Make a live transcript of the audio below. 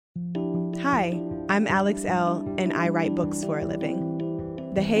Hi, I'm Alex L., and I write books for a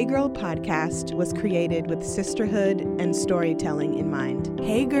living. The Hey Girl podcast was created with sisterhood and storytelling in mind.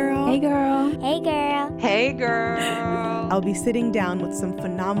 Hey girl. Hey girl. Hey girl. Hey girl. I'll be sitting down with some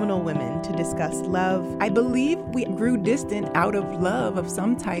phenomenal women to discuss love. I believe we grew distant out of love of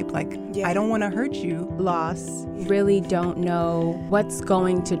some type, I don't want to hurt you. Loss. Really don't know what's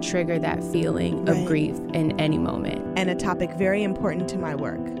going to trigger that feeling of grief in any moment. And a topic very important to my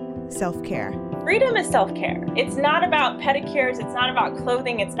work, self-care. Freedom is self-care. It's not about pedicures. It's not about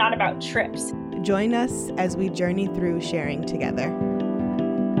clothing. It's not about trips. Join us as we journey through sharing together.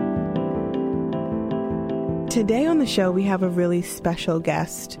 Today on the show, we have a really special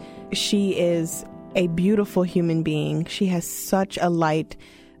guest. She is a beautiful human being. She has such a light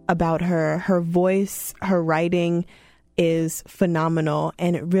about her. Her voice, her writing is phenomenal,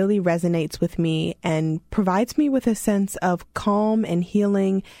 and it really resonates with me and provides me with a sense of calm and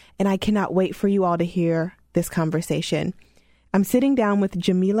healing, and I cannot wait for you all to hear this conversation. I'm sitting down with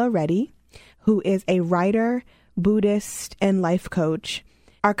Jamila Reddy, who is a writer, Buddhist, and life coach.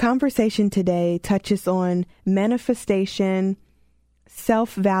 Our conversation today touches on manifestation,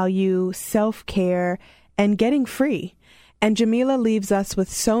 self-value, self-care, and getting free. And Jamila leaves us with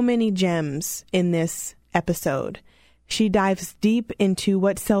so many gems in this episode. She dives deep into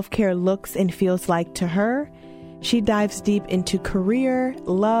what self-care looks and feels like to her. She dives deep into career,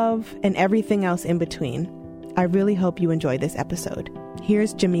 love, and everything else in between. I really hope you enjoy this episode.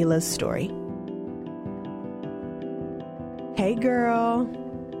 Here's Jamila's story. Hey, girl.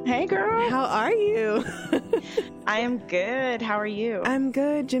 Hey, girl. How are you? I am good. How are you? I'm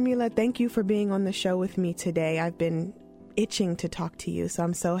good, Jamila. Thank you for being on the show with me today. I've been itching to talk to you, so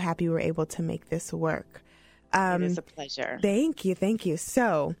I'm so happy we're able to make this work. It is a pleasure. Thank you. Thank you.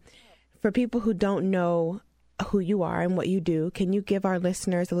 So, for people who don't know who you are and what you do, can you give our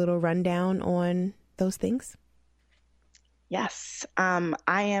listeners a little rundown on those things? Yes. I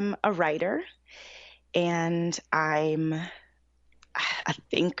am a writer, and I'm a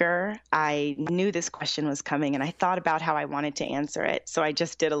thinker. I knew this question was coming, and I thought about how I wanted to answer it. So I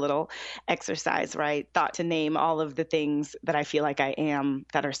just did a little exercise where I thought to name all of the things that I feel like I am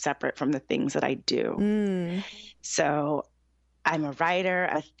that are separate from the things that I do. So I'm a writer,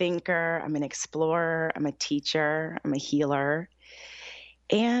 a thinker, I'm an explorer, I'm a teacher, I'm a healer.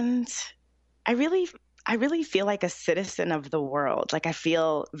 And I really feel like a citizen of the world. Like I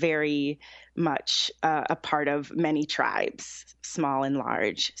feel very much a part of many tribes, small and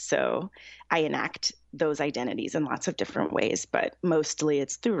large. So I enact those identities in lots of different ways, but mostly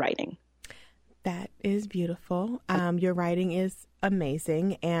it's through writing. That is beautiful. Your writing is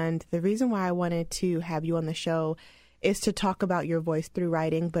amazing. And the reason why I wanted to have you on the show is to talk about your voice through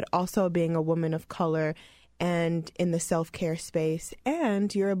writing, but also being a woman of color and in the self-care space,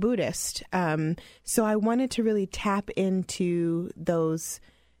 and you're a Buddhist. So I wanted to really tap into those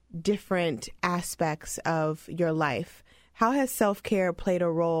different aspects of your life. How has self-care played a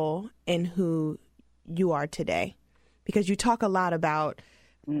role in who you are today? Because you talk a lot about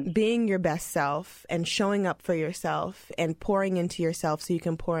being your best self and showing up for yourself and pouring into yourself so you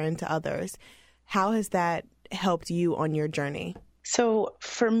can pour into others. How has that helped you on your journey? So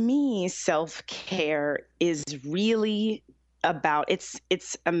for me, self-care is really about,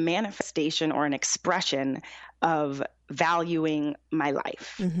 it's a manifestation or an expression of valuing my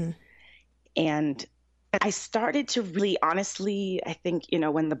life. Mm-hmm. And I started to really honestly, I think,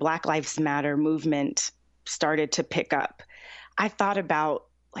 when the Black Lives Matter movement started to pick up, I thought about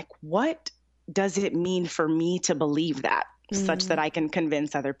what does it mean for me to believe that? Such that I can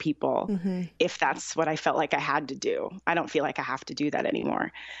convince other people if that's what I felt like I had to do. I don't feel like I have to do that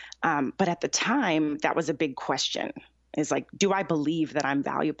anymore. But at the time, that was a big question, is do I believe that I'm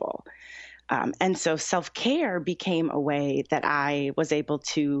valuable? And so self-care became a way that I was able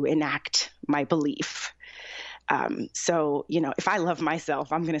to enact my belief. So, if I love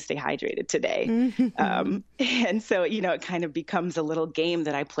myself, I'm going to stay hydrated today. And so, it kind of becomes a little game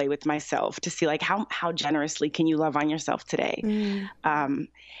that I play with myself to see how generously can you love on yourself today?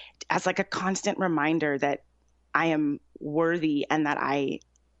 As a constant reminder that I am worthy and that I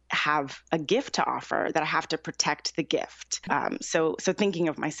have a gift to offer, that I have to protect the gift. So thinking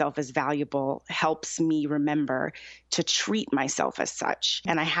of myself as valuable helps me remember to treat myself as such.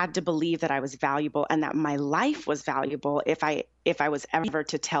 And I had to believe that I was valuable and that my life was valuable if I was ever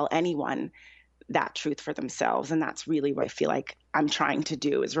to tell anyone that truth for themselves. And that's really what I feel like I'm trying to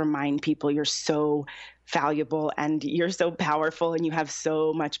do, is remind people you're so valuable and you're so powerful and you have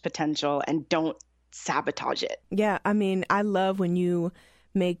so much potential, and don't sabotage it. Yeah. I mean, I love when you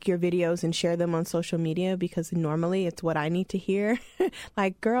make your videos and share them on social media, because normally it's what I need to hear.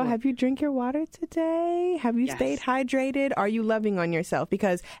 Like, girl, have you drank your water today? Have you stayed hydrated? Are you loving on yourself?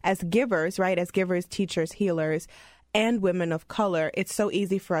 Because as givers, right, as givers, teachers, healers, and women of color, it's so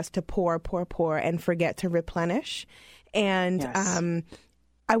easy for us to pour and forget to replenish. And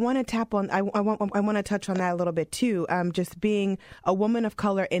I want to tap on, I want to touch on that a little bit too. Just being a woman of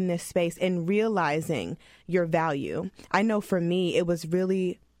color in this space and realizing your value. I know for me, it was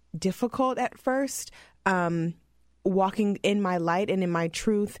really difficult at first, walking in my light and in my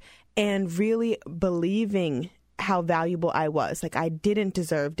truth and really believing how valuable I was. Like, I didn't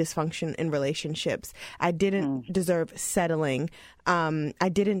deserve dysfunction in relationships. I didn't deserve settling. I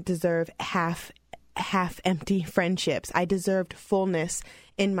didn't deserve half empty friendships. I deserved fullness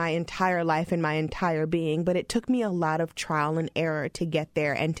in my entire life, in my entire being. But it took me a lot of trial and error to get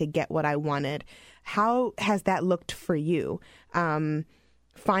there and to get what I wanted. How has that looked for you?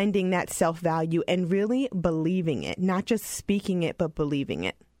 Finding that self-value and really believing it, not just speaking it, but believing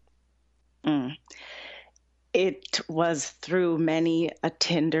it. It was through many a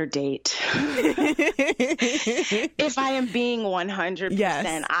Tinder date. If I am being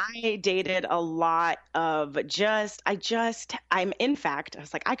 100%, I dated a lot of in fact, I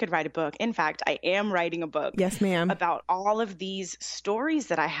was like, I could write a book. In fact, I am writing a book. Yes, ma'am. About all of these stories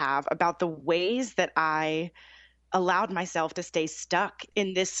that I have, about the ways that I allowed myself to stay stuck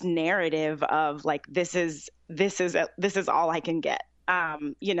in this narrative of like, this is all I can get.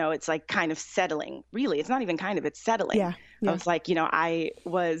 It's like kind of settling. Really, it's not even kind of, it's settling. Yeah. I was like, I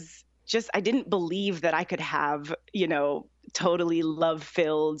didn't believe that I could have, totally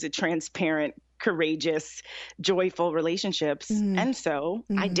love-filled, transparent, courageous, joyful relationships. And so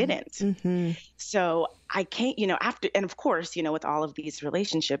I didn't. So I can't, after, and of course, with all of these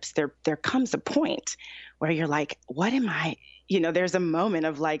relationships, there comes a point where you're like, what am I, there's a moment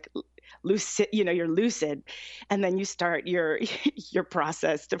of like, lucid, you're lucid, and then you start your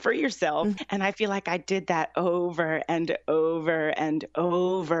process to free yourself. And I feel like I did that over and over and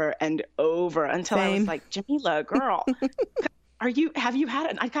over and over until I was like, Jamila, girl, have you had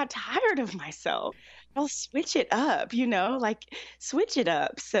it? I got tired of myself. I'll switch it up, switch it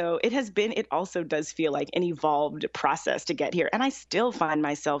up. So it also does feel like an evolved process to get here. And I still find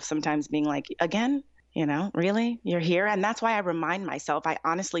myself sometimes being like, again, really, you're here. And that's why I remind myself, I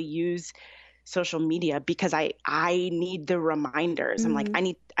honestly use social media because I need the reminders. I'm like,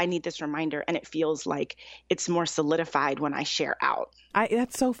 I need this reminder. And it feels like it's more solidified when I share out.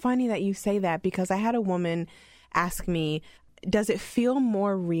 That's so funny that you say that, because I had a woman ask me, does it feel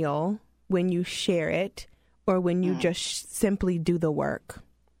more real when you share it or when you just simply do the work?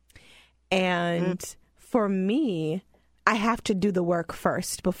 And for me, I have to do the work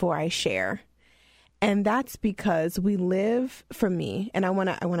first before I share. And that's because we live, for me, and I want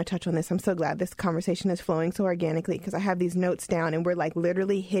to touch on this. I'm so glad this conversation is flowing so organically, because I have these notes down and we're like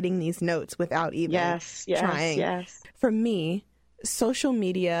literally hitting these notes without even trying. Yes. For me, social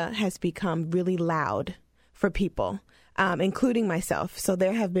media has become really loud for people, including myself. So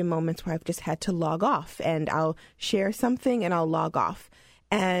there have been moments where I've just had to log off, and I'll share something and I'll log off.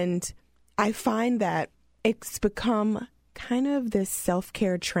 And I find that it's become kind of this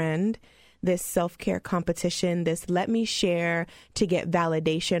self-care trend, this self-care competition, this let me share to get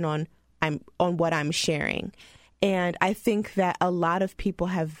validation on what I'm sharing. And I think that a lot of people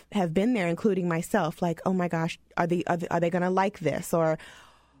have been there, including myself, like, oh my gosh, are they going to like this, or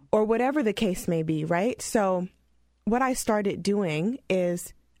whatever the case may be, right? So what I started doing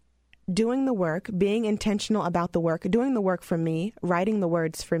is doing the work, being intentional about the work, doing the work for me, writing the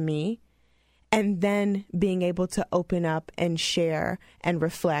words for me, and then being able to open up and share and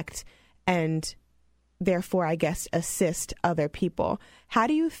reflect and therefore, I guess, assist other people. How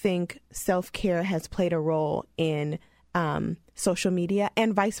do you think self-care has played a role in social media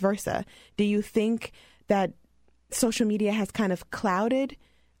and vice versa? Do you think that social media has kind of clouded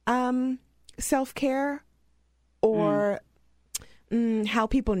self-care or how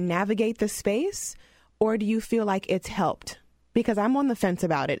people navigate the space? Or do you feel like it's helped? Because I'm on the fence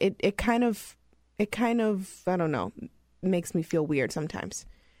about it. It kind of, I don't know, makes me feel weird sometimes.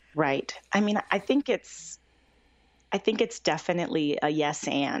 Right. I mean, I think it's definitely a yes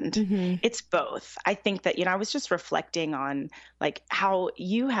and. It's both. I think that, I was just reflecting on like how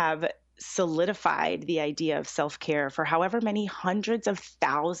you have solidified the idea of self-care for however many hundreds of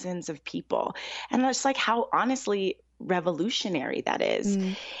thousands of people. And that's like how honestly revolutionary that is.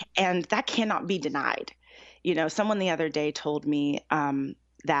 And that cannot be denied. Someone the other day told me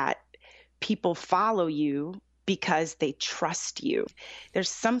that people follow you because they trust you. There's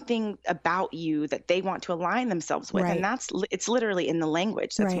something about you that they want to align themselves with. Right. And it's literally in the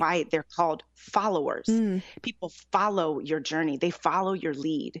language. That's why they're called followers. People follow your journey. They follow your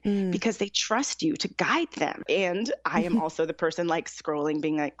lead because they trust you to guide them. And I am also the person like scrolling,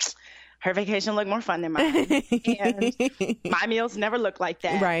 being like, her vacation looked more fun than mine. And my meals never look like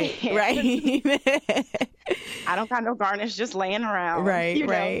that. Right. And Right. I don't got no garnish just laying around. Right.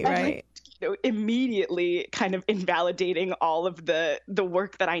 Right. Immediately kind of invalidating all of the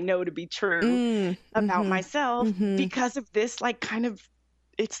work that I know to be true about myself because of this like kind of,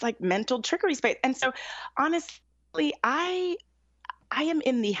 it's like mental trickery space. And so honestly, I am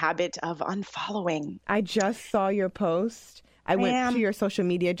in the habit of unfollowing. I just saw your post. I went to your social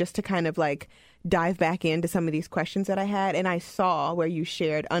media just to kind of like dive back into some of these questions that I had. And I saw where you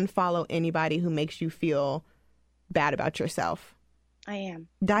shared unfollow anybody who makes you feel bad about yourself. I am.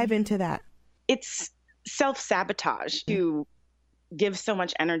 Dive into that. It's self-sabotage to give so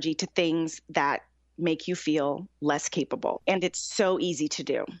much energy to things that make you feel less capable. And it's so easy to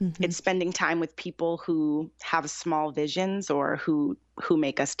do. It's spending time with people who have small visions or who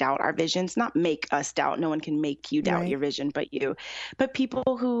make us doubt our visions. Not make us doubt. No one can make you doubt your vision but you. But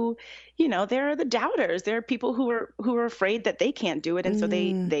people who, they're the doubters. There are people who are afraid that they can't do it. And so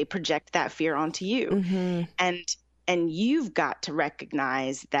they project that fear onto you. And you've got to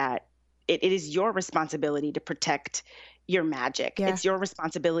recognize that it is your responsibility to protect your magic. Yeah. It's your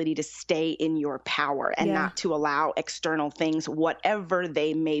responsibility to stay in your power and not to allow external things, whatever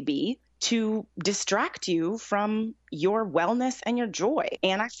they may be, to distract you from your wellness and your joy.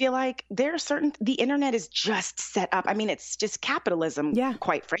 And I feel like the internet is just set up. I mean, it's just capitalism,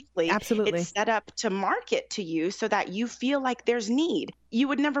 quite frankly. Absolutely. It's set up to market to you so that you feel like there's need. You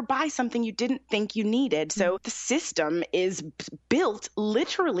would never buy something you didn't think you needed. So the system is built,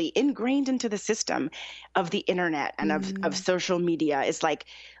 literally ingrained into the system of the internet and of social media. It's like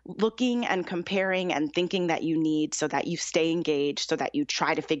looking and comparing and thinking that you need so that you stay engaged, so that you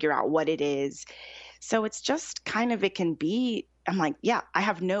try to figure out what it is. So it's just kind of, it can be, I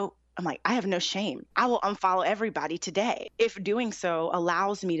have no shame. I will unfollow everybody today if doing so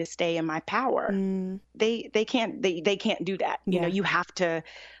allows me to stay in my power. They can't do that. You know,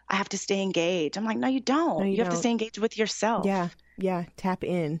 I have to stay engaged. I'm like, no, you don't. No, you have to stay engaged with yourself. Yeah. Tap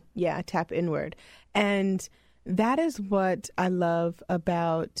in. Yeah. Tap inward. And that is what I love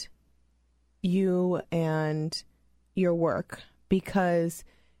about you and your work, because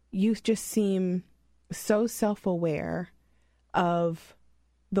you just seem so self-aware of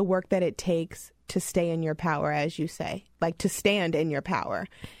the work that it takes to stay in your power, as you say, like to stand in your power.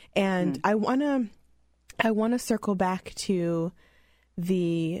 And I want to circle back to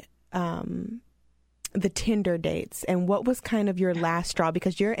the Tinder dates and what was kind of your last straw,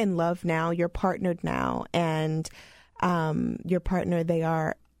 because you're in love now, you're partnered now, and your partner, they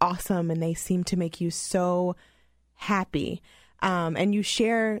are awesome and they seem to make you so happy. And you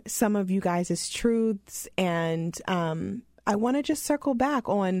share some of you guys' truths. And I want to just circle back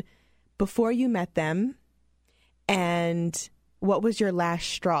on before you met them and what was your last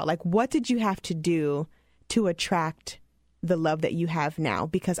straw? Like, what did you have to do to attract the love that you have now?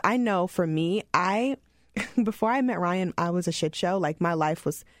 Because I know for me, before I met Ryan, I was a shit show. Like, my life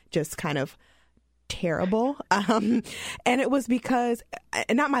was just kind of terrible. And it was because,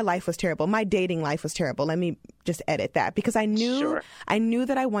 not my life was terrible, my dating life was terrible. Let me just edit that, because I knew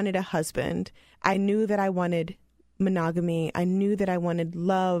that I wanted a husband. I knew that I wanted monogamy. I knew that I wanted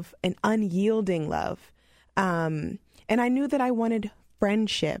love, and unyielding love. And I knew that I wanted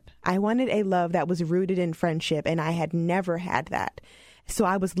friendship. I wanted a love that was rooted in friendship, and I had never had that. So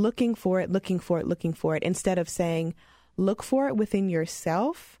I was looking for it, instead of saying, look for it within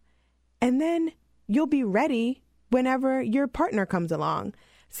yourself, and then you'll be ready whenever your partner comes along.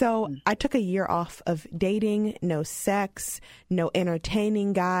 So I took a year off of dating, no sex, no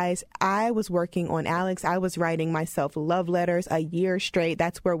entertaining guys. I was working on Alex. I was writing myself love letters a year straight.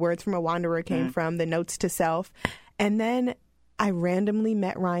 That's where Words from a Wanderer came from, the notes to self. And then I randomly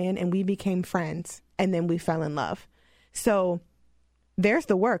met Ryan and we became friends, and then we fell in love. So there's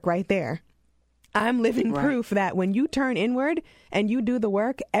the work right there. I'm living proof that when you turn inward and you do the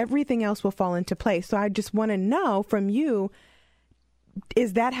work, everything else will fall into place. So I just want to know from you,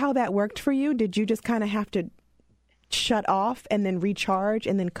 is that how that worked for you? Did you just kind of have to shut off and then recharge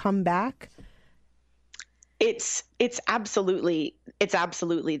and then come back? It's absolutely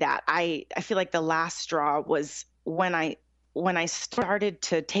that. I feel like the last straw was when I started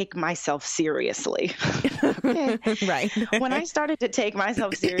to take myself seriously. Okay. Right. When I started to take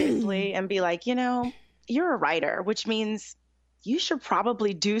myself seriously and be like, you're a writer, which means you should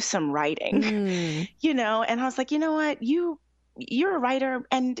probably do some writing, you know? And I was like, you know what? You're a writer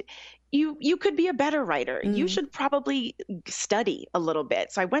and you could be a better writer. You should probably study a little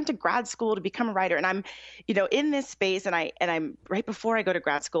bit. So I went to grad school to become a writer, and I'm, you know, in this space, and I'm right before I go to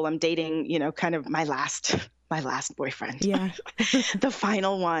grad school, I'm dating, you know, kind of my last boyfriend. Yeah. The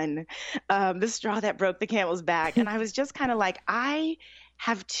final one, the straw that broke the camel's back. And I was just kind of like, I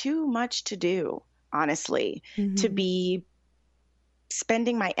have too much to do, honestly, to be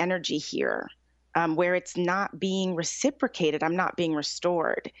spending my energy here, where it's not being reciprocated. I'm not being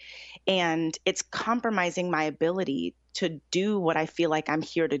restored. And it's compromising my ability to do what I feel like I'm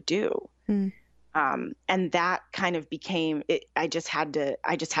here to do. And that kind of became it. I just had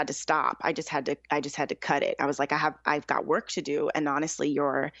to stop. I just had to cut it. I was like, I've got work to do. And honestly,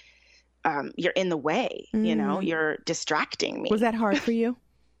 you're in the way, you know, you're distracting me. Was that hard for you?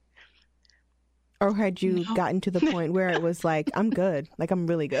 Or had you gotten to the point where it was like, I'm good, like I'm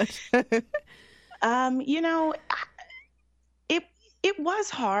really good? You know, it was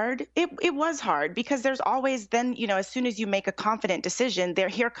hard. It was hard because there's always then, you know, as soon as you make a confident decision,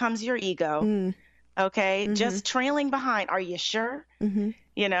 here comes your ego. Okay. Just trailing behind. Are you sure?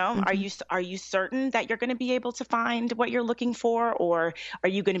 You know, are you certain that you're going to be able to find what you're looking for, or are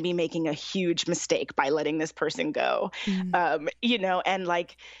you going to be making a huge mistake by letting this person go? You know, and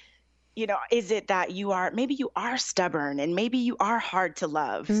like, you know, is it that maybe you are stubborn and maybe you are hard to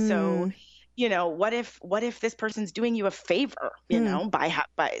love. So, you know, what if this person's doing you a favor, you know, by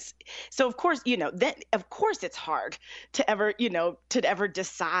so of course, you know, then of course it's hard to ever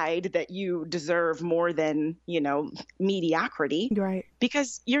decide that you deserve more than, you know, mediocrity. Right.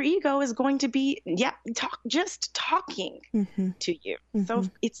 Because your ego is going to be, just talking to you. So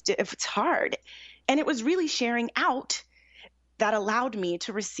it's hard. And it was really sharing out that allowed me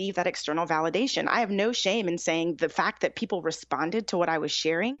to receive that external validation. I have no shame in saying the fact that people responded to what I was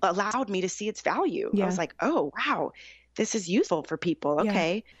sharing allowed me to see its value. I was like, oh, wow, this is useful for people.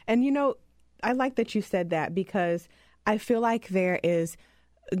 Okay. Yeah. And, you know, I like that you said that because I feel like there is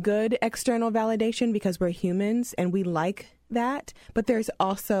good external validation because we're humans and we like that. But there's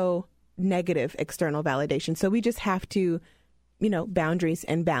also negative external validation. So we just have to, you know, boundaries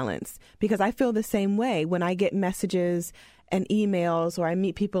and balance, because I feel the same way when I get messages and emails, or I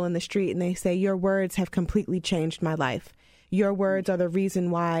meet people in the street and they say, your words have completely changed my life. Your words are the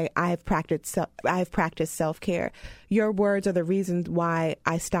reason why I've practiced self-care. Your words are the reasons why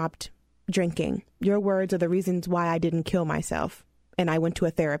I stopped drinking. Your words are the reasons why I didn't kill myself and I went to a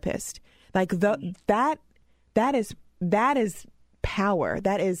therapist. Like that is power.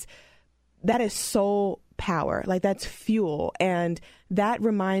 That is soul power. Like that's fuel. And that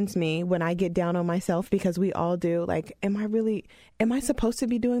reminds me when I get down on myself, because we all do, like, am I supposed to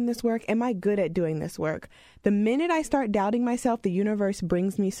be doing this work? Am I good at doing this work? The minute I start doubting myself, the universe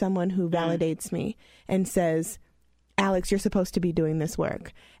brings me someone who validates me and says, Alex, you're supposed to be doing this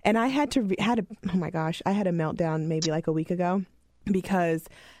work. And I had a meltdown maybe like a week ago because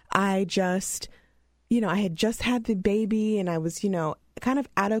I just, you know, I had just had the baby and I was, you know, kind of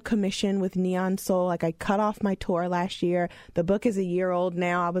out of commission with Neon Soul. Like I cut off my tour last year. The book is a year old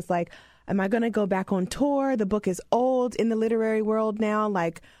now. I was like, am I going to go back on tour? The book is old in the literary world now.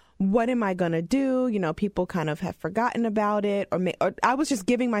 Like, what am I going to do? You know, people kind of have forgotten about it, or I was just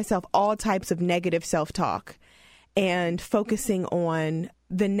giving myself all types of negative self-talk and focusing on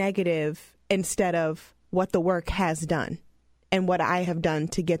the negative instead of what the work has done and what I have done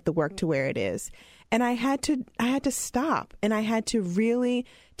to get the work to where it is. And I had to stop, and I had to really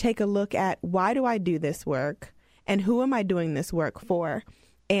take a look at, why do I do this work and who am I doing this work for?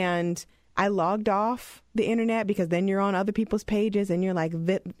 And I logged off the internet, because then you're on other people's pages and you're like,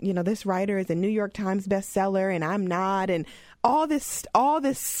 you know, this writer is a New York Times bestseller and I'm not, and all this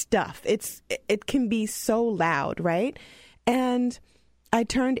stuff. It can be so loud, right? And I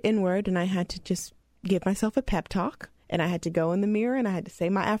turned inward and I had to just give myself a pep talk. And I had to go in the mirror and I had to say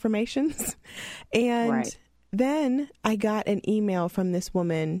my affirmations. And then I got an email from this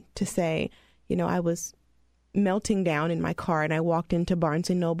woman to say, you know, I was melting down in my car and I walked into Barnes &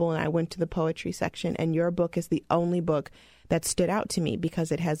 Noble and I went to the poetry section, and your book is the only book that stood out to me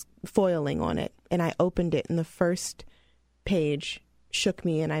because it has foiling on it. And I opened it and the first page shook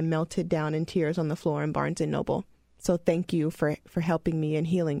me and I melted down in tears on the floor in Barnes & Noble. So thank you for helping me and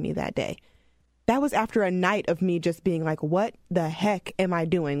healing me that day. That was after a night of me just being like, what the heck am I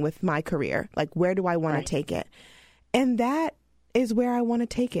doing with my career? Like, where do I want to take it? And that is where I want to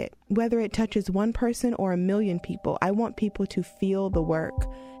take it. Whether it touches one person or 1 million people, I want people to feel the work,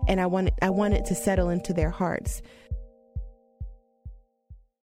 and I want it to settle into their hearts.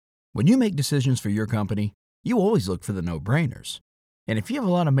 When you make decisions for your company, You always look for the no-brainers. And if you have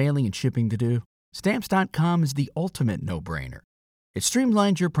a lot of mailing and shipping to do, Stamps.com is the ultimate no-brainer. It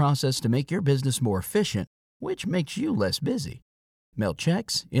streamlines your process to make your business more efficient, which makes you less busy. Mail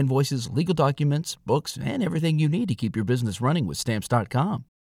checks, invoices, legal documents, books, and everything you need to keep your business running with Stamps.com.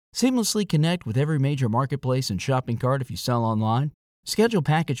 Seamlessly connect with every major marketplace and shopping cart if you sell online. Schedule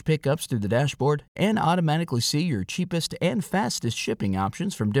package pickups through the dashboard and automatically see your cheapest and fastest shipping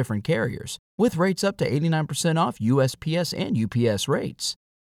options from different carriers, with rates up to 89% off USPS and UPS rates.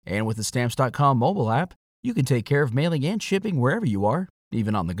 And with the Stamps.com mobile app, you can take care of mailing and shipping wherever you are,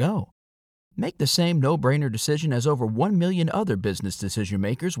 even on the go. Make the same no-brainer decision as over 1 million other business decision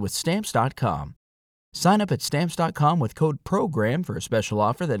makers with Stamps.com. Sign up at Stamps.com with code PROGRAM for a special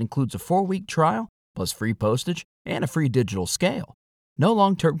offer that includes a 4-week trial, plus free postage and a free digital scale. No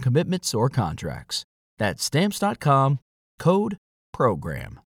long-term commitments or contracts. That's Stamps.com, code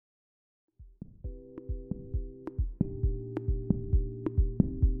PROGRAM.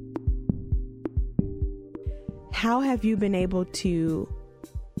 How have you been able to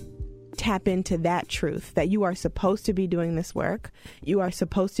tap into that truth that you are supposed to be doing this work, you are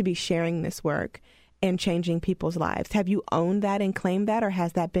supposed to be sharing this work and changing people's lives? Have you owned that and claimed that, or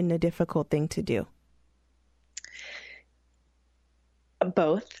has that been a difficult thing to do?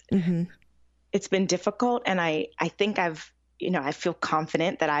 Both. Mm-hmm. It's been difficult, and I think I feel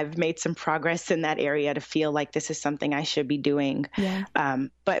confident that I've made some progress in that area to feel like this is something I should be doing. Yeah.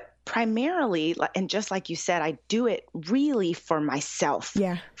 But primarily, and just like you said, I do it really for myself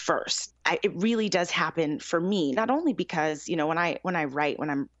first. It really does happen for me, not only because, when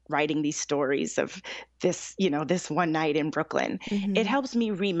I'm writing these stories of this, this one night in Brooklyn, it helps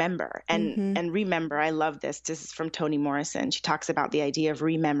me remember and remember. I love this. This is from Toni Morrison. She talks about the idea of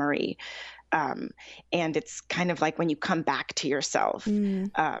rememory. And it's kind of like when you come back to yourself,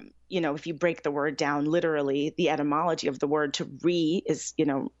 if you break the word down literally, the etymology of the word to is,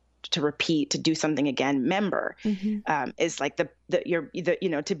 to repeat, to do something again. Member is like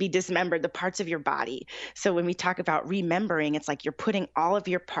to be dismembered, the parts of your body. So when we talk about remembering, it's like you're putting all of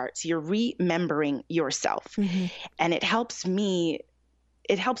your parts, you're remembering yourself. And it helps me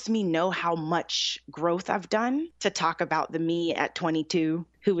know how much growth I've done to talk about the me at 22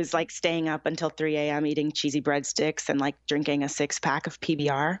 who was like staying up until 3 a.m. eating cheesy breadsticks and like drinking a 6-pack of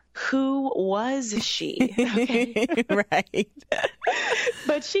PBR. Who was she? Okay. Right.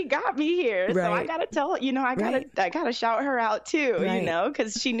 But she got me here. Right. So I got to tell, I got to shout her out too,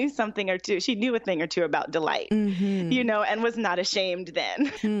 because she knew something or two. She knew a thing or two about delight, and was not ashamed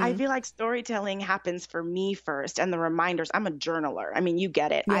then. I feel like storytelling happens for me first, and the reminders. I'm a journaler. I mean, you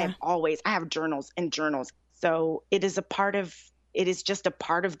get it. Yeah. I have journals and journals. So it is just a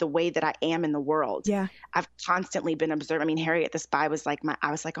part of the way that I am in the world. Yeah. I've constantly been observed. I mean, Harriet the Spy was like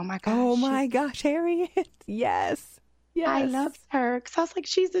I was like, oh my gosh. Oh my gosh, Harriet. Yes. Yes. I loved her because I was like,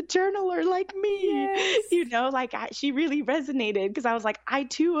 she's a journaler like me. Yes. She really resonated because I was like, I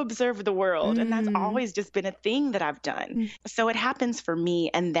too observe the world. And that's always just been a thing that I've done. So it happens for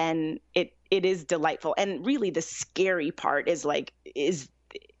me. And then it is delightful. And really the scary part is like, is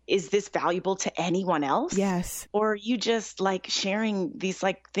this valuable to anyone else? Yes. Or are you just like sharing these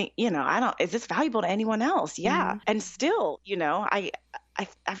like is this valuable to anyone else? Yeah. And still,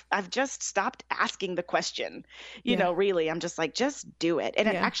 I've just stopped asking the question, really, I'm just like, just do it. And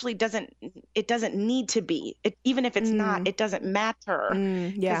it actually doesn't need to be, even if it's not, it doesn't matter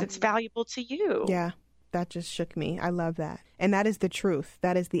because it's valuable to you. Yeah. That just shook me. I love that. And that is the truth.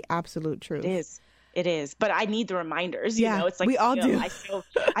 That is the absolute truth. It is, but I need the reminders. It's like we all do.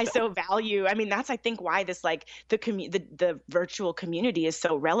 I so value. I mean, that's I think why this like the virtual community is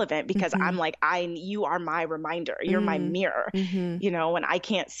so relevant because I'm like you are my reminder. You're my mirror. When I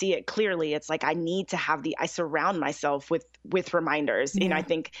can't see it clearly, it's like I need to have I surround myself with reminders. Yeah. I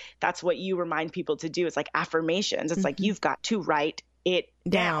think that's what you remind people to do. It's like affirmations. It's like you've got to write it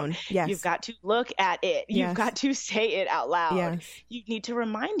down. Yes. You've got to look at it. You've got to say it out loud. Yes. You need to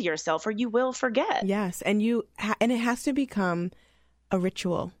remind yourself or you will forget. Yes. And and it has to become a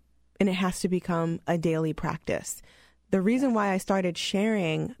ritual and it has to become a daily practice. The reason why I started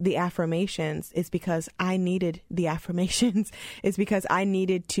sharing the affirmations is because I needed the affirmations. It's because I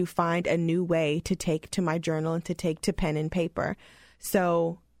needed to find a new way to take to my journal and to take to pen and paper.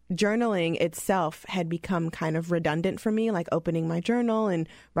 So journaling itself had become kind of redundant for me, like opening my journal and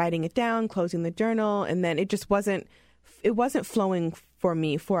writing it down, closing the journal. And then it wasn't flowing for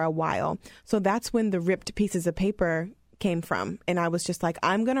me for a while. So that's when the ripped pieces of paper came from. And I was just like,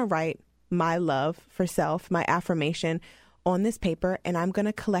 I'm going to write my love for self, my affirmation on this paper, and I'm going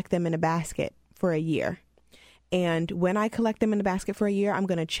to collect them in a basket for a year. And when I collect them in a basket for a year, I'm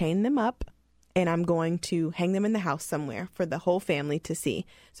going to chain them up and I'm going to hang them in the house somewhere for the whole family to see.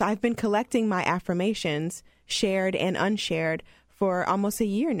 So I've been collecting my affirmations, shared and unshared, for almost a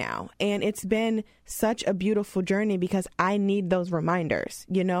year now. And it's been such a beautiful journey because I need those reminders,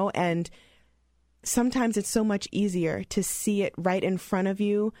 and sometimes it's so much easier to see it right in front of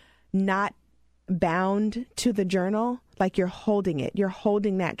you, not bound to the journal, like you're holding it. You're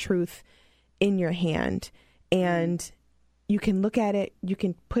holding that truth in your hand, and you can look at it. You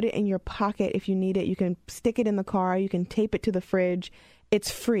can put it in your pocket if you need it. You can stick it in the car. You can tape it to the fridge. It's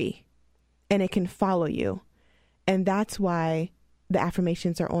free, and it can follow you. And that's why the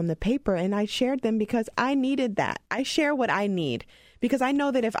affirmations are on the paper. And I shared them because I needed that. I share what I need because I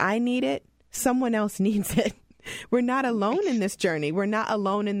know that if I need it, someone else needs it. We're not alone in this journey. We're not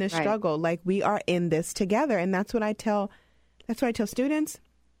alone in this struggle. Like, we are in this together. And that's what I tell students.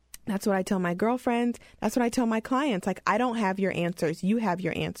 That's what I tell my girlfriends. That's what I tell my clients. Like, I don't have your answers. You have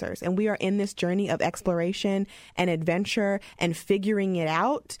your answers. And we are in this journey of exploration and adventure and figuring it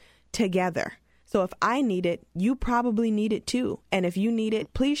out together. So if I need it, you probably need it too. And if you need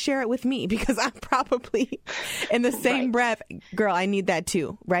it, please share it with me because I'm probably in the same breath, girl, I need that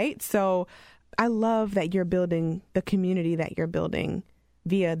too. Right. So I love that you're building the community that you're building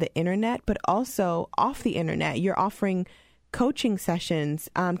via the internet, but also off the internet. You're offering coaching sessions.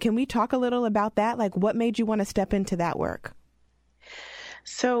 Can we talk a little about that? Like, what made you want to step into that work?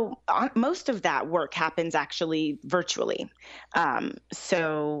 So most of that work happens actually virtually. A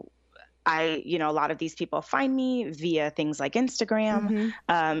lot of these people find me via things like Instagram,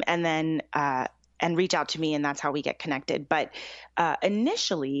 and then and reach out to me, and that's how we get connected. But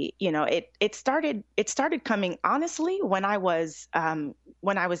initially, it started coming honestly when I was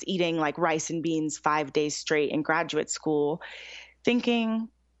eating like rice and beans 5 days straight in graduate school, thinking,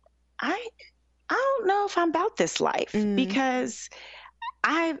 I don't know if I'm about this life because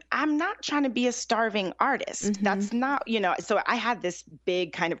I'm not trying to be a starving artist. That's not, so I had this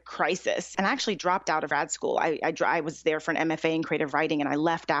big kind of crisis and I actually dropped out of grad school. I was there for an MFA in creative writing and I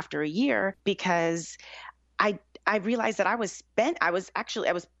left after a year because I realized that I was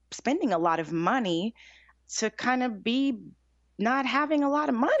spending a lot of money to kind of be not having a lot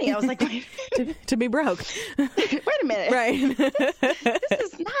of money. I was like, to be broke. Wait a minute. Right. This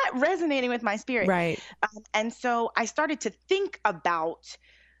is not resonating with my spirit. Right. And so I started to think about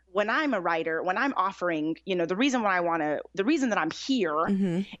when I'm a writer, when I'm offering, the reason that I'm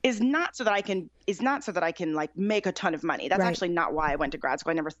here is not so that I can like make a ton of money. That's actually not why I went to grad school.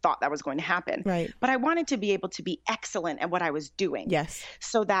 I never thought that was going to happen. Right. But I wanted to be able to be excellent at what I was doing. Yes.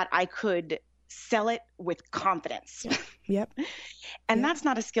 So that I could sell it with confidence. Yep. And that's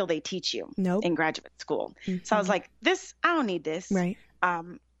not a skill they teach you in graduate school. So I was like, I don't need this. Right.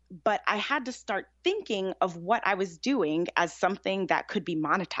 But I had to start thinking of what I was doing as something that could be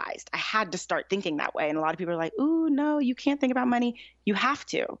monetized. I had to start thinking that way. And a lot of people are like, ooh, no, you can't think about money. You have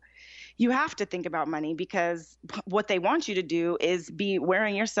to. You have to think about money because what they want you to do is be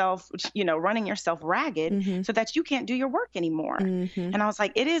wearing yourself, running yourself ragged so that you can't do your work anymore. And I was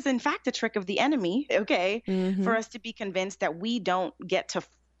like, it is in fact a trick of the enemy, for us to be convinced that we don't get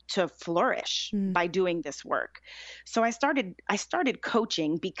to flourish by doing this work. So I started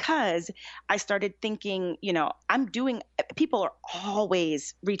coaching because I started thinking, people are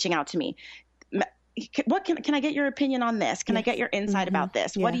always reaching out to me. What can I get your opinion on this? Can I get your insight about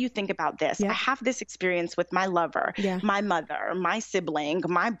this? What do you think about this? I have this experience with my lover, my mother, my sibling,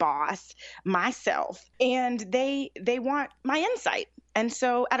 my boss, myself, and they want my insight. And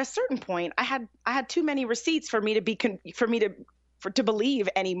so at a certain point, I had too many receipts for me to believe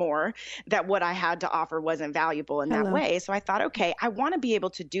anymore that what I had to offer wasn't valuable in that way. So I thought, okay, I want to be able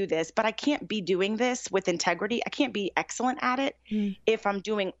to do this, but I can't be doing this with integrity. I can't be excellent at it if I'm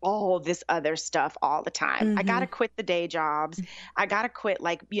doing all this other stuff all the time. I got to quit the day jobs. I got to quit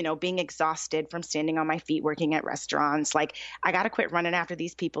being exhausted from standing on my feet working at restaurants. Like I got to quit running after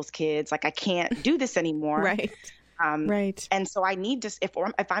these people's kids. Like I can't do this anymore. Right. Right. And so I need to,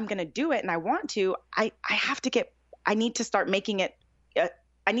 if I'm going to do it and I want to, I need to start making it,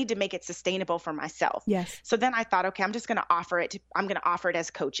 I need to make it sustainable for myself. Yes. So then I thought, okay, I'm just going to offer it. I'm going to offer it as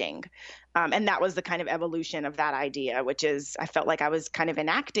coaching. And that was the kind of evolution of that idea, which is I felt like I was kind of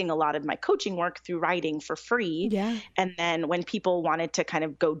enacting a lot of my coaching work through writing for free. Yeah. And then when people wanted to kind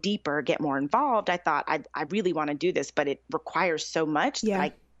of go deeper, get more involved, I thought I really want to do this, but it requires so much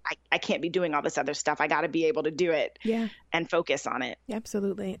that I can't be doing all this other stuff. I got to be able to do it and focus on it.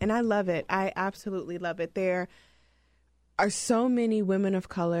 Absolutely. And I love it. I absolutely love it. There are so many women of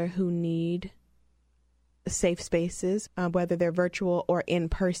color who need safe spaces, whether they're virtual or in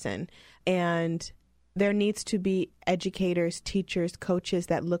person. And there needs to be educators, teachers, coaches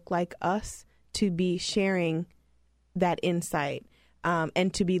that look like us to be sharing that insight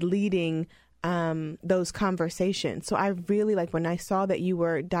and to be leading those conversations. So I really, like, when I saw that you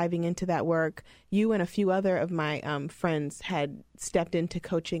were diving into that work, you and a few other of my friends had stepped into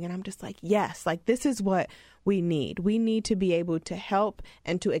coaching, and I'm just like, yes, like, this is what we need. We need to be able to help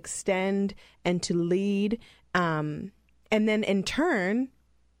and to extend and to lead. And then in turn,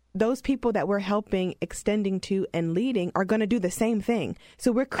 those people that we're helping, extending to, and leading are going to do the same thing.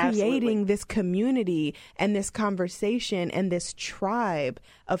 So we're creating this community and this conversation and this tribe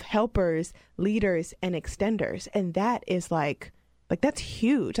of helpers, leaders, and extenders. And that is like that's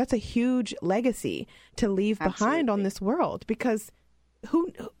huge. That's a huge legacy to leave behind on this world, because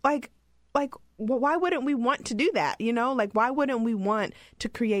why wouldn't we want to do that? You know, like, why wouldn't we want to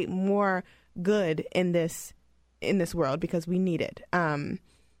create more good in this world? Because we need it.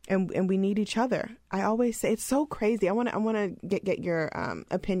 And we need each other. I always say, it's so crazy. I want to get your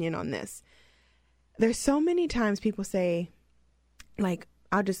opinion on this. There's so many times people say, like,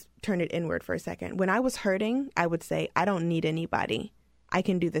 I'll just turn it inward for a second. When I was hurting, I would say, I don't need anybody. I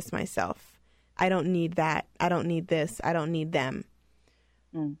can do this myself. I don't need that. I don't need this. I don't need them.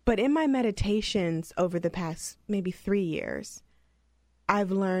 But in my meditations over the past maybe 3 years,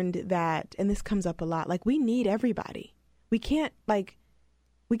 I've learned that, and this comes up a lot, like, we need everybody. We can't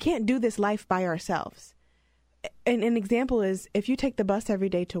do this life by ourselves. And an example is, if you take the bus every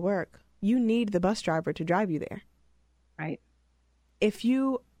day to work, you need the bus driver to drive you there. Right. If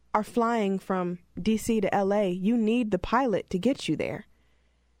you are flying from DC to LA, you need the pilot to get you there.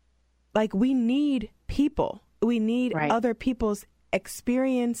 Like, we need people. We need other people's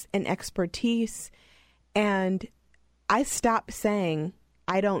experience and expertise. And I stopped saying,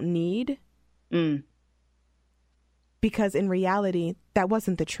 I don't need, because in reality, that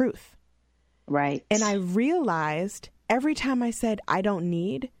wasn't the truth. Right. And I realized every time I said, I don't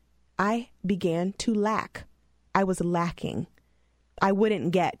need, I began to lack. I was lacking. I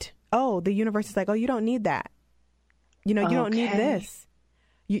wouldn't get, oh, the universe is like, oh, you don't need that. You know, you don't need this.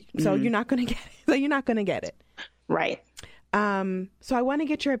 So you're not going to get it. So you're not going to get it. Right. So I want to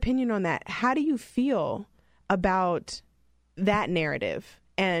get your opinion on that. How do you feel about that narrative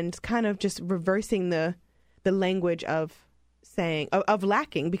and kind of just reversing the language of saying, of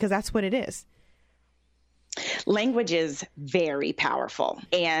lacking, because that's what it is? Language is very powerful.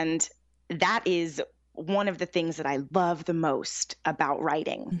 And that is one of the things that I love the most about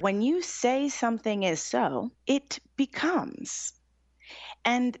writing. When you say something is so, it becomes.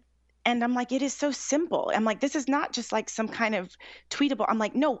 And I'm like, it is so simple. I'm like, this is not just like some kind of tweetable. I'm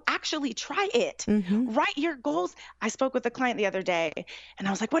like, no, actually try it. Write your goals. I spoke with a client the other day, and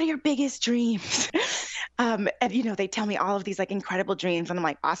I was like, what are your biggest dreams? And, you know, they tell me all of these like incredible dreams. And I'm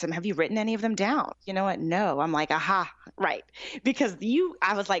like, awesome. Have you written any of them down? You know what? No. I'm like, aha, right. Because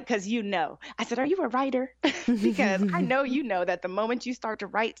I was like, because you know. I said, are you a writer? Because I know you know that the moment you start to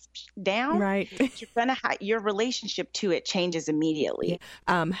write down, you're gonna your relationship to it changes immediately.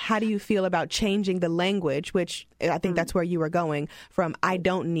 How do you feel about changing the language, which I think that's where you were going, from I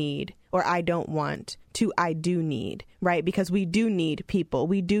don't need or I don't want to I do need, right? Because we do need people.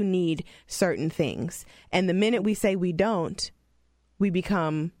 We do need certain things. And the minute we say we don't, we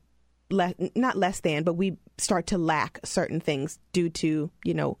become not less than, but we start to lack certain things due to,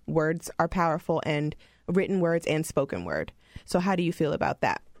 you know, words are powerful, and written words and spoken word. So how do you feel about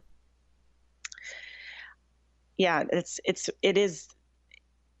that? Yeah,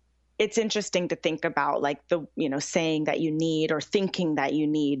 it's interesting to think about, like, the, you know, saying that you need or thinking that you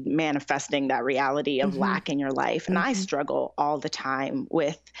need, manifesting that reality of lack in your life. And I struggle all the time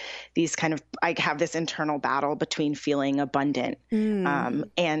with these kind of, I have this internal battle between feeling abundant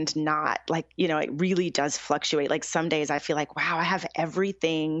and not, like, you know, it really does fluctuate. Like, some days I feel like, wow, I have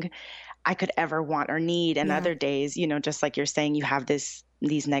everything I could ever want or need. And other days, you know, just like you're saying, you have these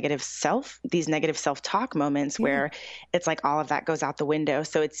negative self-talk moments where it's like all of that goes out the window.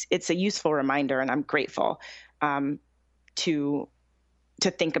 So it's a useful reminder, and I'm grateful to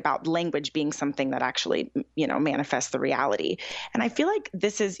think about language being something that actually, you know, manifests the reality. And I feel like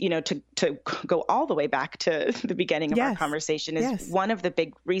this is, you know, to go all the way back to the beginning of our conversation, is one of the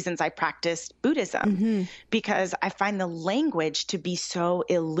big reasons I practiced Buddhism, because I find the language to be so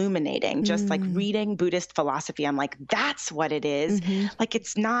illuminating. Just like reading Buddhist philosophy, I'm like, that's what it is. Like,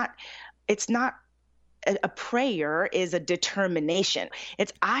 it's not a prayer is a determination.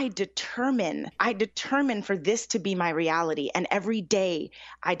 It's I determine for this to be my reality. And every day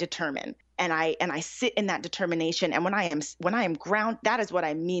I determine. and I sit in that determination. And when I am grounded, that is what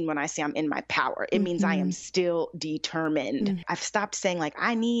I mean when I say I'm in my power. It means I am still determined. I've stopped saying like,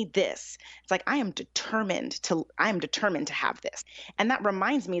 I need this. It's like, I am determined to have this. And that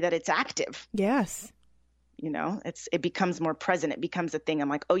reminds me that it's active. Yes. It becomes more present. It becomes a thing. I'm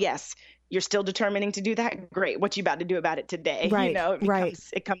like, oh yes, you're still determining to do that. Great. What you about to do about it today? Right.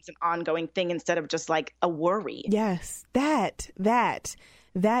 It becomes an ongoing thing instead of just like a worry. Yes. That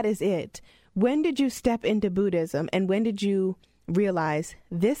is it. When did you step into Buddhism, and when did you realize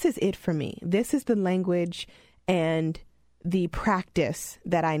this is it for me? This is the language and the practice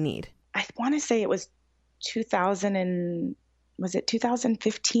that I need. I want to say it was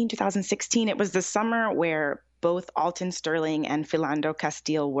 2015, 2016? It was the summer where both Alton Sterling and Philando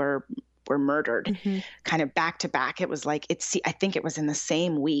Castile were murdered, kind of back to back. It was like, I think it was in the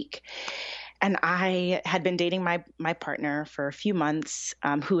same week. And I had been dating my partner for a few months,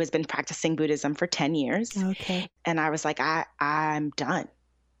 who has been practicing Buddhism for 10 years. Okay. And I was like, I'm done.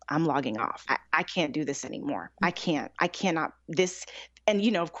 I'm logging off. I can't do this anymore. I cannot this.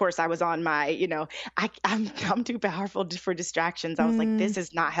 And, of course I was on my, I'm too powerful for distractions. I was like, this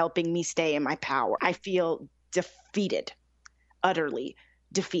is not helping me stay in my power. I feel defeated, utterly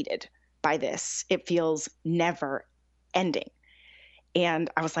defeated by this. It feels never ending. And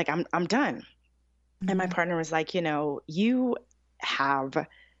I was like, I'm done. And my partner was like, you have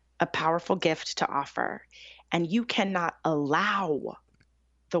a powerful gift to offer, and you cannot allow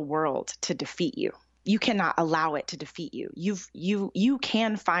the world to defeat you. You cannot allow it to defeat you. You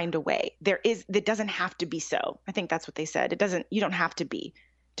can find a way. It doesn't have to be so. I think that's what they said. You don't have to be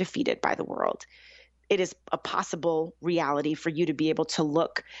defeated by the world. It is a possible reality for you to be able to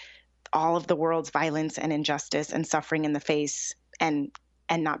look all of the world's violence and injustice and suffering in the face and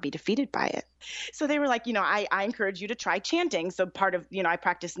not be defeated by it. So they were like, I encourage you to try chanting. So part of, I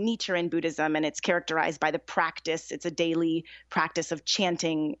practice Nichiren Buddhism, and it's characterized by the practice. It's a daily practice of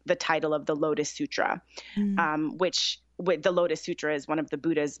chanting the title of the Lotus Sutra, which the Lotus Sutra is one of the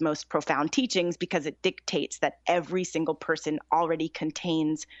Buddha's most profound teachings, because it dictates that every single person already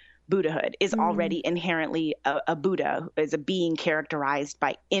contains Buddhahood, is already inherently a Buddha, is a being characterized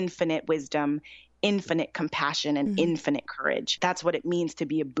by infinite wisdom, infinite compassion, and infinite courage. That's what it means to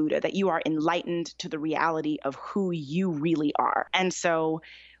be a Buddha, that you are enlightened to the reality of who you really are. And so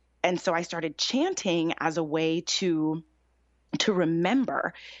I started chanting as a way to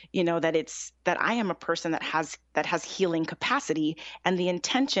remember, that I am a person that has healing capacity, and the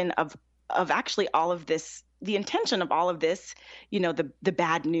intention of actually all of this, the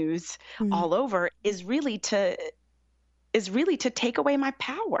bad news all over is really to take away my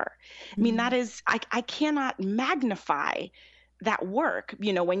power. I mean, that is, I cannot magnify that work.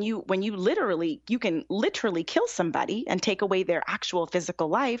 When you can literally kill somebody and take away their actual physical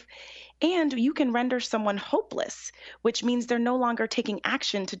life, and you can render someone hopeless, which means they're no longer taking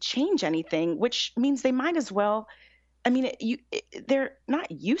action to change anything, which means they might as well, they're not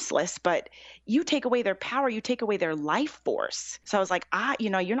useless, but you take away their power, you take away their life force. So I was like,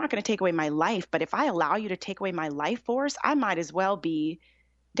 you're not going to take away my life, but if I allow you to take away my life force, I might as well be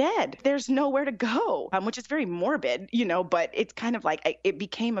dead. There's nowhere to go, which is very morbid, but it's kind of like it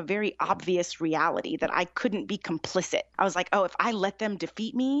became a very obvious reality that I couldn't be complicit. I was like, oh, if I let them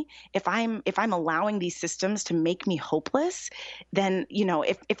defeat me, if I'm allowing these systems to make me hopeless, then,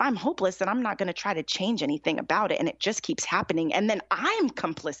 if I'm hopeless, then I'm not going to try to change anything about it. And it just keeps happening. And then I'm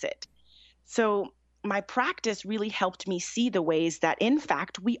complicit. So my practice really helped me see the ways that, in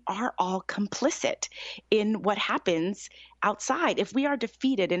fact, we are all complicit in what happens outside. If we are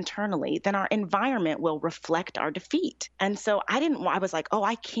defeated internally, then our environment will reflect our defeat. And so I was like, oh,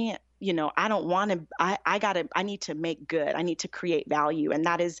 I can't, I don't want to, I need to make good. I need to create value. And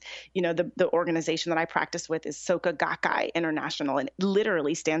that is, the organization that I practice with is Soka Gakkai International, and it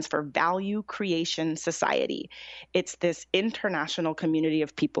literally stands for Value Creation Society. It's this international community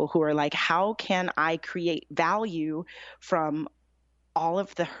of people who are like, how can I create value from all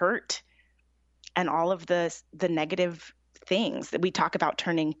of the hurt and all of the negative things that we talk about,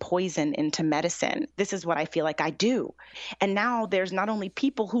 turning poison into medicine? This is what I feel like I do. And now there's not only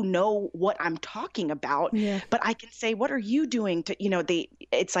people who know what I'm talking about, but I can say, what are you doing to,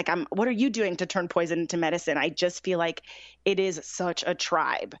 what are you doing to turn poison into medicine? I just feel like it is such a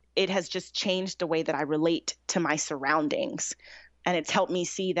tribe. It has just changed the way that I relate to my surroundings. And it's helped me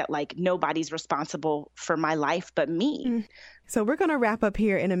see that nobody's responsible for my life but me. So we're going to wrap up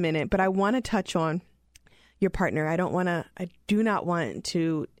here in a minute, but I want to touch on your partner. I do not want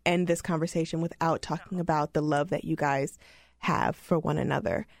to end this conversation without talking about the love that you guys have for one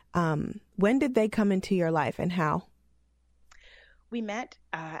another. When did they come into your life, and how? We met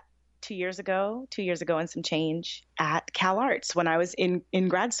 2 years ago and some change at Cal Arts when I was in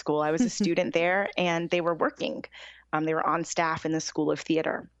grad school. I was a student there, and they were working. They were on staff in the School of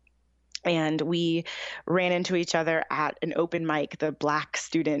Theater. And we ran into each other at an open mic. The Black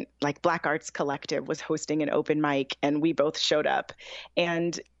Arts Collective was hosting an open mic, and we both showed up.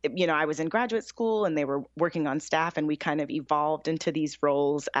 And, I was in graduate school and they were working on staff, and we kind of evolved into these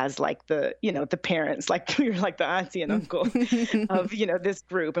roles as like the parents, like we were like the auntie and uncle of, this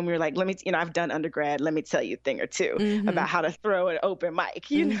group. And we were like, I've done undergrad. Let me tell you a thing or two about how to throw an open mic,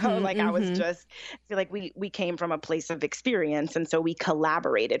 I was just, I feel like we came from a place of experience. And so we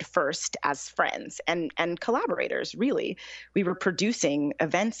collaborated first as friends and collaborators, really. We were producing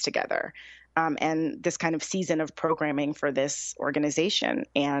events together, and this kind of season of programming for this organization.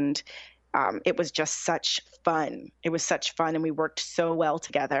 And it was just such fun. It was such fun, and we worked so well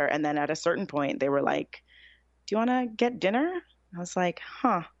together. And then at a certain point, they were like, "Do you want to get dinner?" I was like,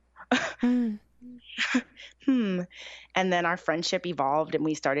 "Huh." And then our friendship evolved, and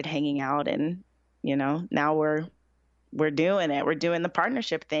we started hanging out, and now we're doing it. We're doing the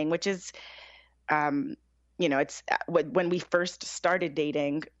partnership thing, which is, it's when we first started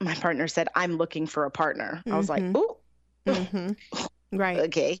dating, my partner said, "I'm looking for a partner." I was like, "Ooh, right.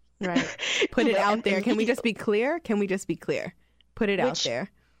 Okay. Right. To it out there. Can we just be clear? Put it out there.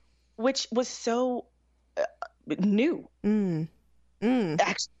 Which was so new.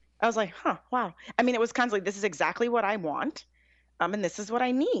 Actually, I was like, wow. I mean, it was kind of like, this is exactly what I want. And this is what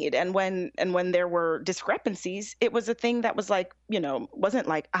I need. And when there were discrepancies, it was a thing that was like, wasn't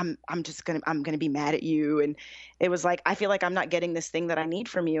like, I'm going to be mad at you. And it was like, I feel like I'm not getting this thing that I need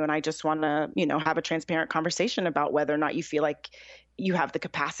from you. And I just want to, have a transparent conversation about whether or not you feel like you have the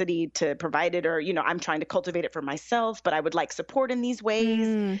capacity to provide it, or, I'm trying to cultivate it for myself, but I would like support in these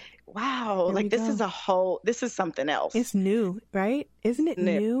ways. Wow. Like this is something else. It's new, right? Isn't it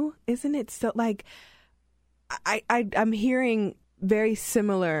new? Isn't it so like, I'm hearing very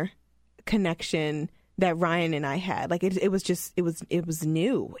similar connection that Ryan and I had. Like it was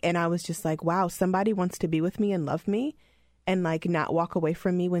new. And I was just like, wow, somebody wants to be with me and love me and like not walk away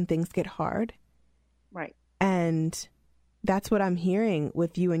from me when things get hard. Right. And that's what I'm hearing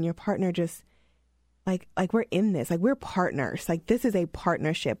with you and your partner. Just like we're in this, like we're partners. Like this is a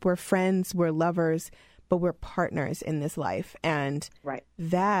partnership. We're friends, we're lovers, but we're partners in this life. And right.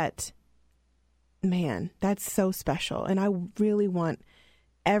 That, man, that's so special. And I really want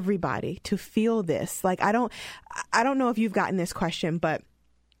everybody to feel this. Like, I don't know if you've gotten this question, but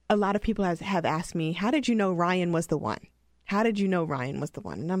a lot of people have asked me, how did you know Ryan was the one? How did you know Ryan was the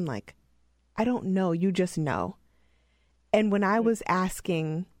one? And I'm like, I don't know. You just know. And when I was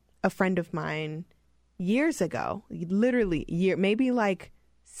asking a friend of mine years ago, literally maybe like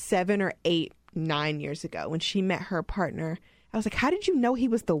 7 or 8, 9 years ago, when she met her partner, I was like, how did you know he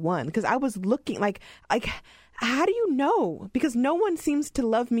was the one? Because I was looking like, how do you know? Because no one seems to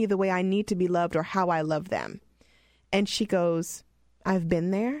love me the way I need to be loved or how I love them. And she goes, I've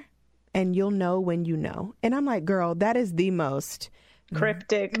been there and you'll know when you know. And I'm like, girl, that is the most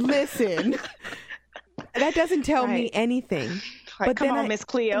cryptic. Listen, that doesn't tell me anything. Like, but come on, Miss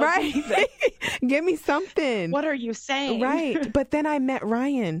Cleo. Right. Give me something. What are you saying? Right. But then I met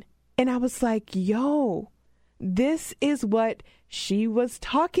Ryan and I was like, yo, this is what she was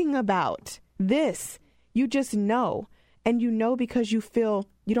talking about. This, you just know. And you know because you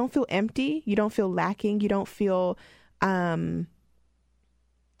don't feel empty. You don't feel lacking. You don't feel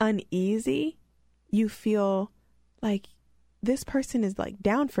uneasy. You feel like this person is like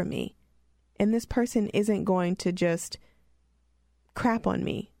down for me. And this person isn't going to just crap on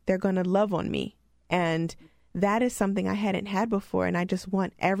me. They're going to love on me. And that is something I hadn't had before. And I just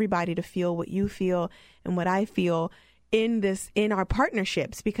want everybody to feel what you feel and what I feel in our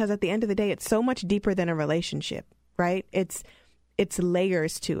partnerships, because at the end of the day, it's so much deeper than a relationship, right? It's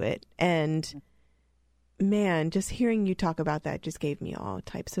layers to it. And man, just hearing you talk about that just gave me all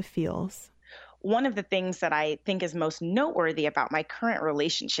types of feels. One of the things that I think is most noteworthy about my current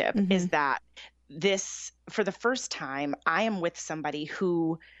relationship is that for the first time, I am with somebody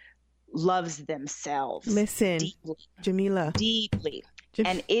who loves themselves. Listen, deeply, Jamila. Deeply.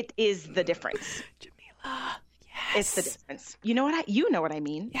 And it is the difference. Jamila. Yes. It's the difference. You know what I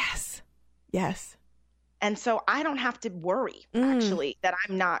mean? Yes. Yes. And so I don't have to worry, actually, that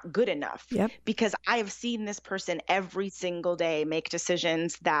I'm not good enough. Yep. Because I have seen this person every single day make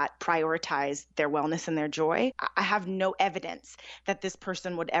decisions that prioritize their wellness and their joy. I have no evidence that this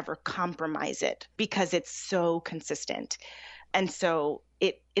person would ever compromise it because it's so consistent. And so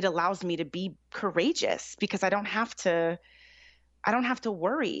it allows me to be courageous because I don't have to I don't have to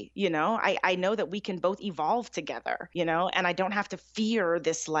worry, you know, I know that we can both evolve together, you know, and I don't have to fear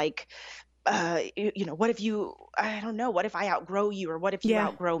this like, you know, what if you, I don't know, what if I outgrow you or what if you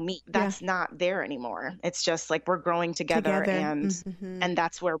outgrow me? That's not there anymore. It's just like we're growing together. And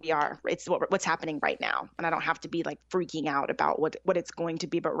that's where we are. It's what's happening right now. And I don't have to be like freaking out about what it's going to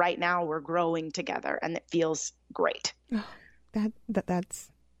be. But right now we're growing together and it feels great. Oh, that's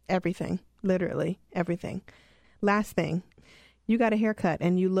everything, literally everything. Last thing, you got a haircut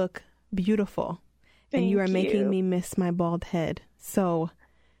and you look beautiful. Thank and you are you. making me miss my bald head. So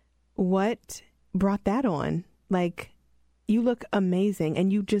what brought that on? Like, you look amazing,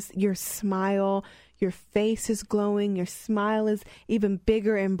 and your smile, your face is glowing, your smile is even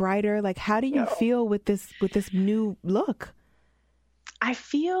bigger and brighter. Like, how do you feel with this new look? I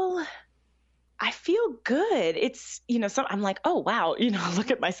feel good. It's, you know, I'm like, oh, wow, you know, look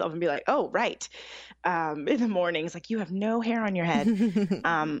at myself and be like, oh, right. In the mornings, like, you have no hair on your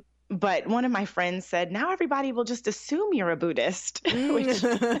head. But one of my friends said, now everybody will just assume you're a Buddhist, which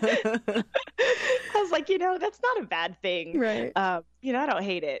I was like, you know, that's not a bad thing. Right. You know, I don't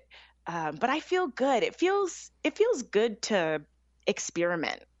hate it. But I feel good. It feels good to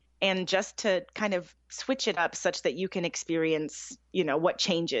experiment and just to kind of switch it up such that you can experience, you know, what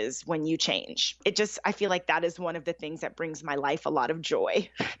changes when you change. I feel like that is one of the things that brings my life a lot of joy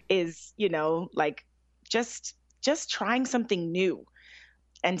is, you know, like just trying something new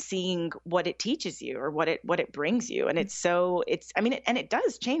and seeing what it teaches you or what it brings you. And it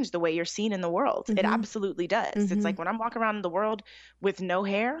does change the way you're seen in the world. Mm-hmm. It absolutely does. Mm-hmm. It's like when I'm walking around in the world with no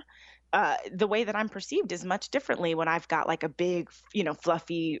hair, the way that I'm perceived is much differently when I've got like a big, you know,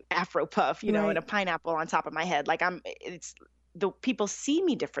 fluffy Afro puff, you know, and a pineapple on top of my head. Like the people see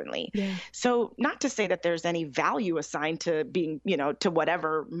me differently. Yeah. So not to say that there's any value assigned to being, you know, to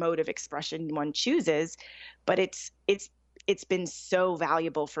whatever mode of expression one chooses, but it's been so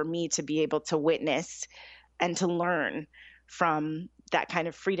valuable for me to be able to witness and to learn from that kind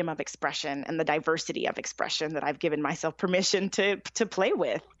of freedom of expression and the diversity of expression that I've given myself permission to play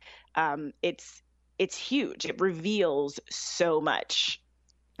with. It's huge. It reveals so much.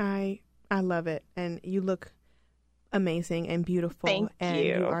 I love it. And you look amazing and beautiful. Thank and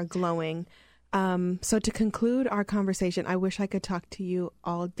you. You are glowing. So to conclude our conversation, I wish I could talk to you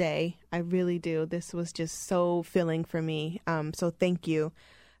all day. I really do. This was just so filling for me. So thank you.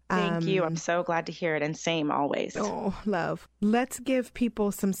 Thank you. I'm so glad to hear it. And same always. Oh, love. Let's give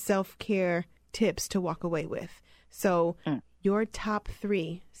people some self-care tips to walk away with. So your top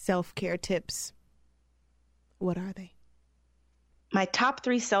 3 self-care tips, what are they? My top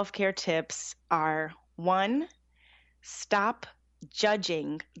 3 self-care tips are 1, stop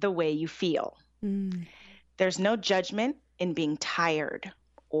judging the way you feel. There's no judgment in being tired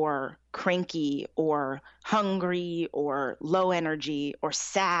or cranky or hungry or low energy or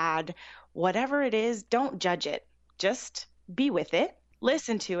sad. Whatever it is, don't judge it. Just be with it,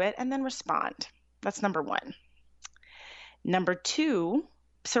 listen to it, and then respond. That's number 1. Number 2,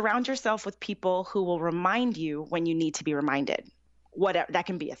 surround yourself with people who will remind you when you need to be reminded. Whatever, that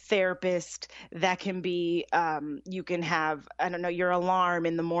can be a therapist, that can be, you can have, I don't know, your alarm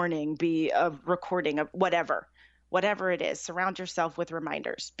in the morning be a recording of whatever it is. Surround yourself with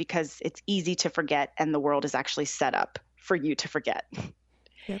reminders because it's easy to forget and the world is actually set up for you to forget.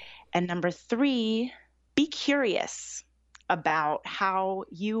 Yep. And number 3, be curious about how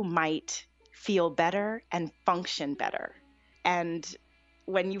you might feel better and function better. And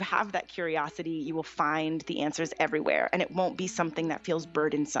when you have that curiosity, you will find the answers everywhere, and it won't be something that feels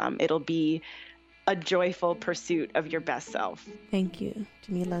burdensome. It'll be a joyful pursuit of your best self. Thank you,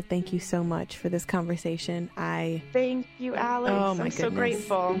 Jamila. Thank you so much for this conversation. Thank you, Alex. Oh, my I'm so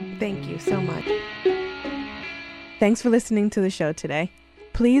grateful. Thank you so much. Thanks for listening to the show today.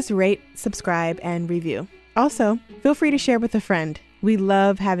 Please rate, subscribe, and review. Also, feel free to share with a friend. We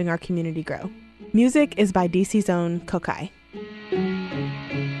love having our community grow. Music is by DC's own Kokai.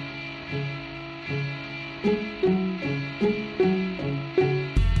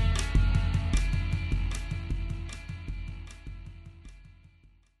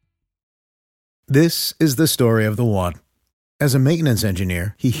 This is the story of the one. As a maintenance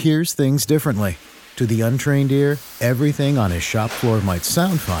engineer, he hears things differently. To the untrained ear, everything on his shop floor might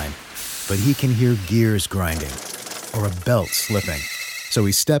sound fine, but he can hear gears grinding or a belt slipping. So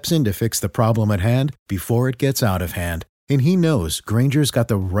he steps in to fix the problem at hand before it gets out of hand. And he knows Grainger's got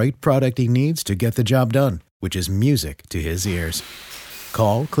the right product he needs to get the job done, which is music to his ears.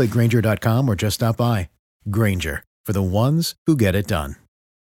 Call, click Grainger.com, or just stop by. Grainger, for the ones who get it done.